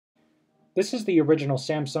This is the original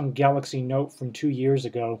Samsung Galaxy Note from 2 years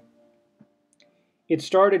ago. It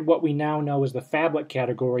started what we now know as the phablet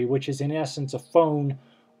category, which is in essence a phone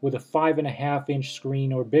with a 5.5-inch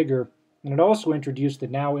screen or bigger, and it also introduced the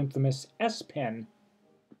now infamous S Pen.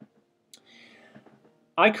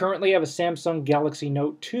 I currently have a Samsung Galaxy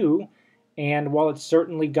Note 2, and while it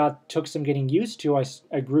certainly took some getting used to,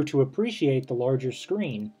 I grew to appreciate the larger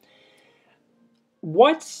screen.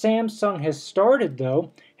 What Samsung has started,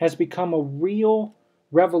 though, has become a real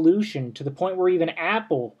revolution to the point where even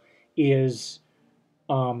Apple is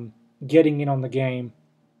getting in on the game.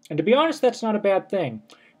 And to be honest, that's not a bad thing,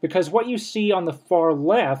 because what you see on the far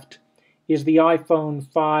left is the iPhone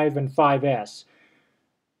 5 and 5S.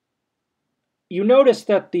 You notice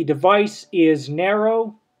that the device is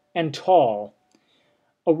narrow and tall.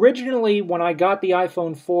 Originally, when I got the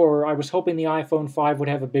iPhone 4, I was hoping the iPhone 5 would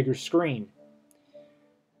have a bigger screen.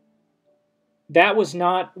 That was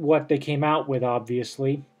not what they came out with,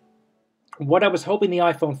 obviously. What I was hoping the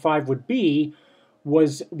iPhone 5 would be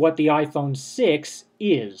was what the iPhone 6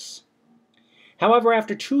 is. However,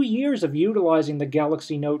 after 2 years of utilizing the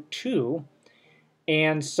Galaxy Note 2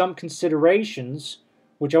 and some considerations,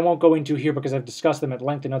 which I won't go into here because I've discussed them at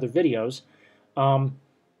length in other videos,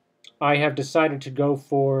 I have decided to go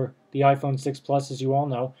for the iPhone 6 Plus, as you all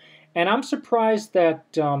know. And I'm surprised that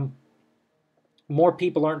more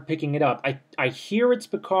people aren't picking it up. I hear it's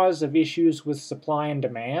because of issues with supply and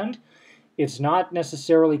demand. It's not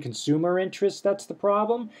necessarily consumer interest that's the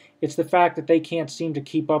problem. It's the fact that they can't seem to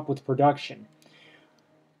keep up with production.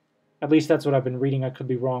 At least that's what I've been reading. I could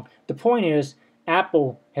be wrong. The point is,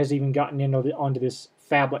 Apple has even gotten onto this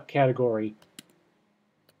phablet category.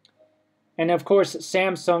 And of course,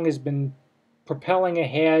 Samsung has been propelling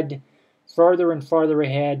ahead, farther and farther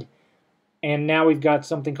ahead, and now we've got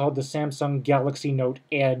something called the Samsung Galaxy Note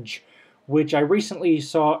Edge, which I recently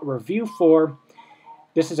saw a review for.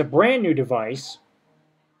 This is a brand new device.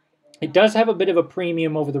 It does have a bit of a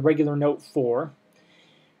premium over the regular Note 4.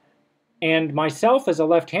 And myself, as a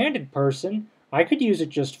left-handed person, I could use it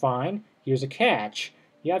just fine. Here's a catch.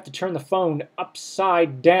 You have to turn the phone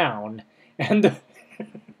upside down. And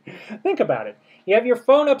think about it. You have your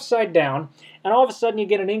phone upside down, and all of a sudden you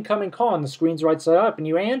get an incoming call, and the screen's right side up, and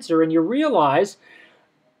you answer, and you realize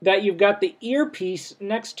that you've got the earpiece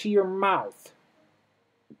next to your mouth.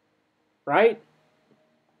 Right?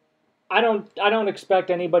 I don't expect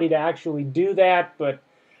anybody to actually do that, but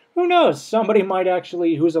who knows? Somebody might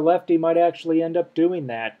actually, who's a lefty, might actually end up doing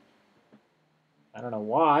that. I don't know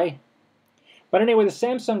why. But anyway, the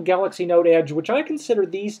Samsung Galaxy Note Edge, which I consider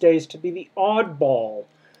these days to be the oddball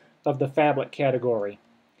of the phablet category.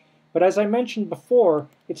 But as I mentioned before,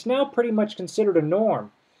 it's now pretty much considered a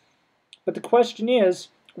norm. But the question is,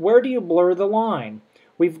 where do you blur the line?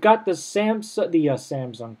 We've got the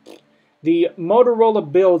the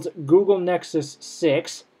Motorola builds Google Nexus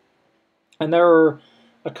 6, and there are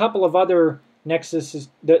a couple of other Nexuses.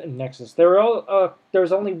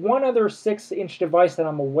 There's only one other 6-inch device that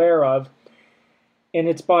I'm aware of, and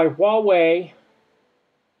it's by Huawei. And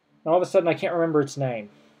all of a sudden, I can't remember its name.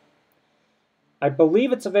 I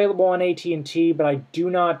believe it's available on AT&T, but I do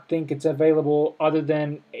not think it's available other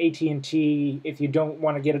than AT&T if you don't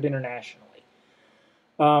want to get it internationally.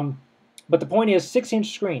 But the point is,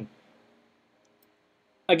 6-inch screen.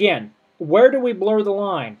 Again, where do we blur the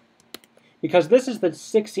line? Because this is the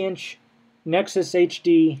 6-inch Nexus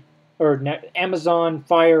HD, or Amazon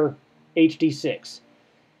Fire HD 6.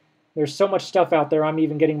 There's so much stuff out there, I'm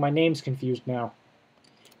even getting my names confused now.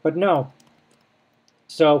 But no.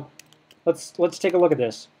 So, let's take a look at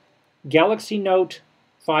this. Galaxy Note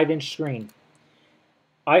 5-inch screen.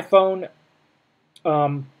 iPhone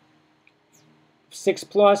 6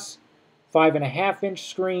 Plus, 5.5-inch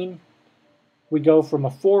screen. We go from a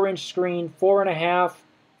 4-inch screen, 4.5,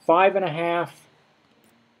 5.5,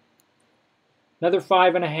 another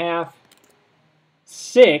 5.5,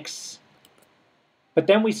 6. But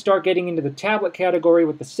then we start getting into the tablet category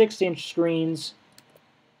with the 6-inch screens,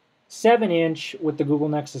 7-inch with the Google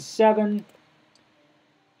Nexus 7,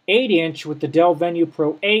 8-inch with the Dell Venue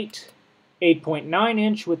Pro 8,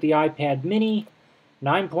 8.9-inch with the iPad Mini,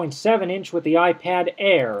 9.7-inch with the iPad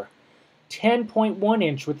Air,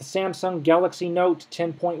 10.1-inch with the Samsung Galaxy Note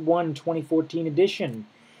 10.1 2014 edition,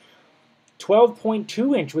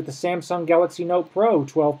 12.2-inch with the Samsung Galaxy Note Pro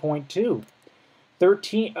 12.2,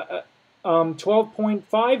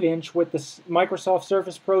 12.5-inch with the Microsoft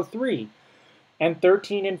Surface Pro 3, and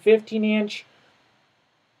 13 and 15-inch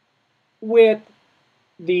with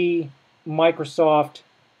the Microsoft,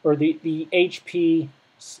 or the HP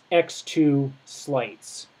X2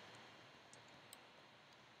 slates.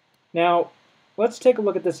 Now, let's take a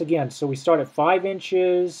look at this again. So we start at 5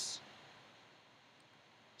 inches,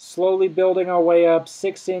 slowly building our way up,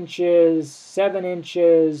 6 inches, 7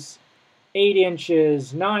 inches, 8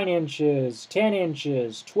 inches, 9 inches, 10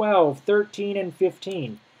 inches, 12, 13, and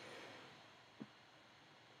 15.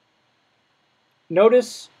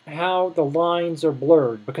 Notice how the lines are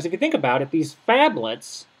blurred, because if you think about it, these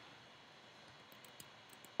phablets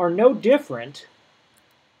are no different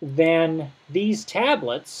than these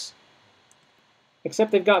tablets,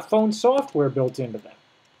 except they've got phone software built into them,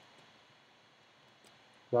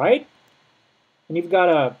 right? And you've got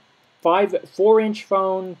a 4-inch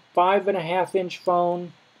phone, 5.5-inch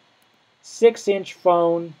phone, 6-inch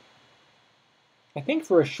phone. I think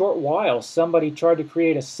for a short while somebody tried to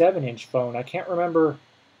create a 7-inch phone. I can't remember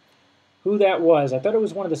who that was. I thought it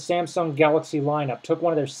was one of the Samsung Galaxy lineup. Took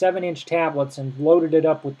one of their 7-inch tablets and loaded it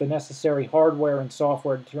up with the necessary hardware and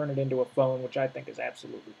software to turn it into a phone, which I think is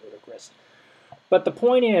absolutely ludicrous. But the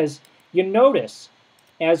point is, you notice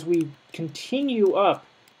as we continue up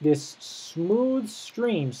this smooth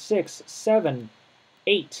stream, 6, 7,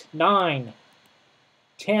 8, 9,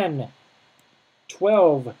 10,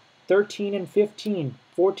 12, 13, and 15,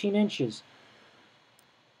 14 inches.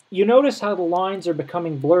 You notice how the lines are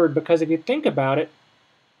becoming blurred, because if you think about it,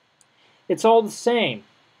 it's all the same.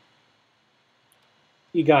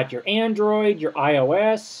 You got your Android, your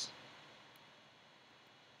iOS,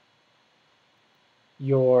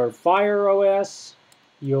 your Fire OS,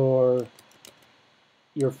 your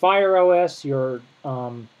Fire OS, your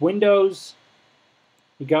Windows.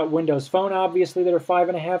 You got Windows Phone, obviously, that are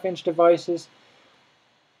 5.5-inch devices.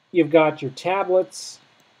 You've got your tablets.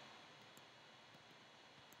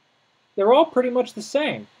 They're all pretty much the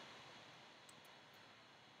same.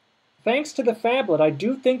 Thanks to the phablet, I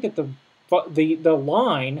do think that the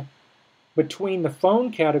line between the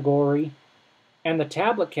phone category and the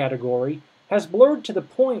tablet category has blurred to the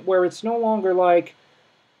point where it's no longer like,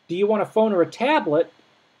 do you want a phone or a tablet?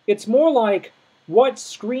 It's more like, what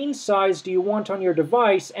screen size do you want on your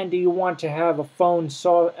device, and do you want to have a phone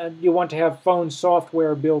phone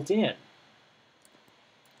software built in?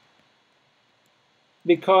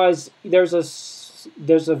 Because there's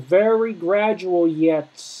a very gradual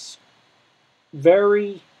yet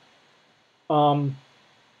very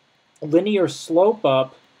linear slope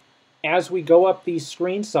up as we go up these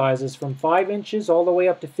screen sizes from 5 inches all the way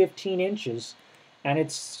up to 15 inches, and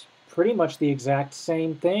it's pretty much the exact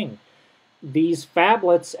same thing. These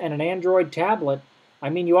phablets and an Android tablet, I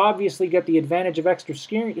mean, you obviously get the advantage of extra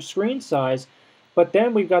screen size, but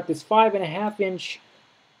then we've got this 5.5-inch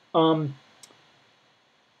phone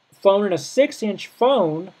and a 6-inch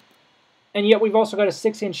phone, and yet we've also got a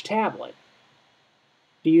 6-inch tablet.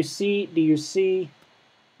 Do you see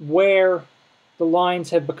where the lines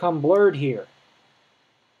have become blurred here?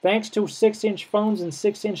 Thanks to 6-inch phones and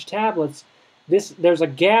 6-inch tablets, there's a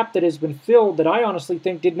gap that has been filled that I honestly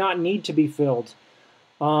think did not need to be filled.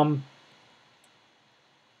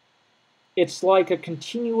 It's like a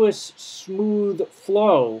continuous smooth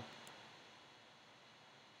flow.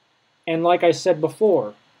 And like I said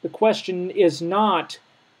before, the question is not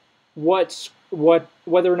whether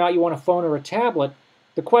or not you want a phone or a tablet.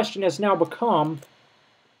 The question has now become,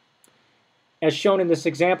 as shown in this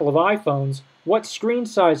example of iPhones, what screen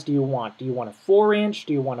size do you want? Do you want a 4-inch?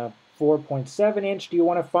 Do you want a 4.7-inch? Do you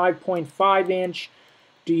want a 5.5-inch?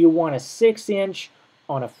 Do you want a 6-inch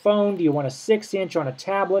on a phone? Do you want a 6-inch on a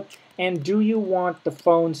tablet? And do you want the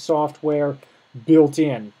phone software built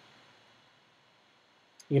in?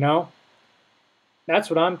 You know? That's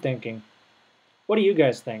what I'm thinking. What do you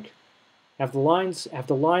guys think? Have the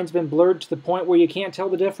lines been blurred to the point where you can't tell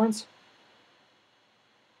the difference?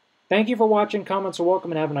 Thank you for watching. Comments are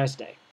welcome, and have a nice day.